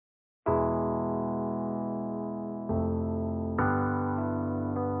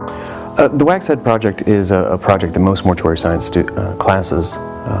The Wax Head project is a project that most mortuary science classes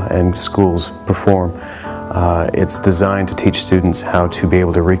and schools perform. It's designed to teach students how to be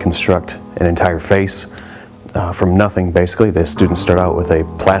able to reconstruct an entire face from nothing, basically. The students start out with a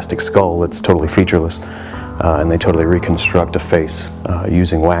plastic skull that's totally featureless, and they totally reconstruct a face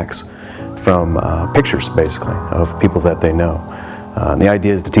using wax from pictures, basically, of people that they know. And the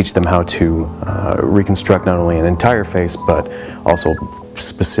idea is to teach them how to reconstruct not only an entire face, but also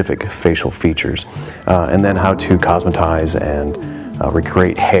specific facial features, and then how to cosmetize and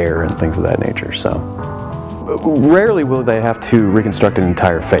recreate hair and things of that nature. So rarely will they have to reconstruct an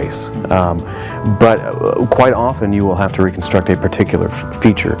entire face, but quite often you will have to reconstruct a particular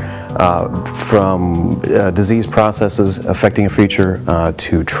feature, from disease processes affecting a feature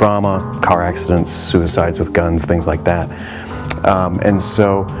to trauma, car accidents, suicides with guns, things like that. And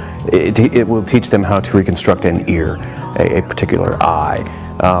so it will teach them how to reconstruct an ear, a particular eye,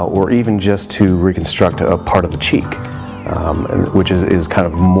 or even just to reconstruct a part of the cheek, which is kind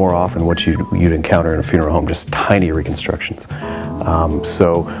of more often what you'd encounter in a funeral home, just tiny reconstructions.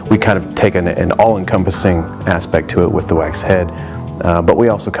 So we kind of take an all-encompassing aspect to it with the Wax Head, but we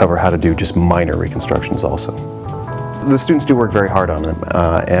also cover how to do just minor reconstructions also. The students do work very hard on them,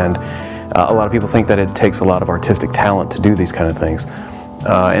 and a lot of people think that it takes a lot of artistic talent to do these kind of things,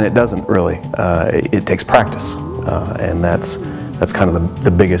 and it doesn't really. It takes practice, and that's kind of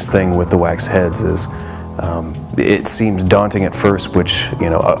the biggest thing with the wax heads is it seems daunting at first, which, you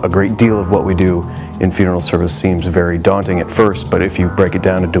know, a great deal of what we do in funeral service seems very daunting at first, but if you break it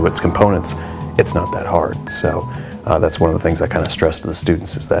down into its components, it's not that hard. So that's one of the things I kind of stress to the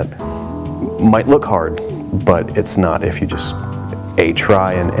students, is that might look hard, but it's not if you just A,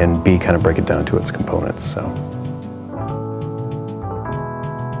 try, and B, kind of break it down to its components. So.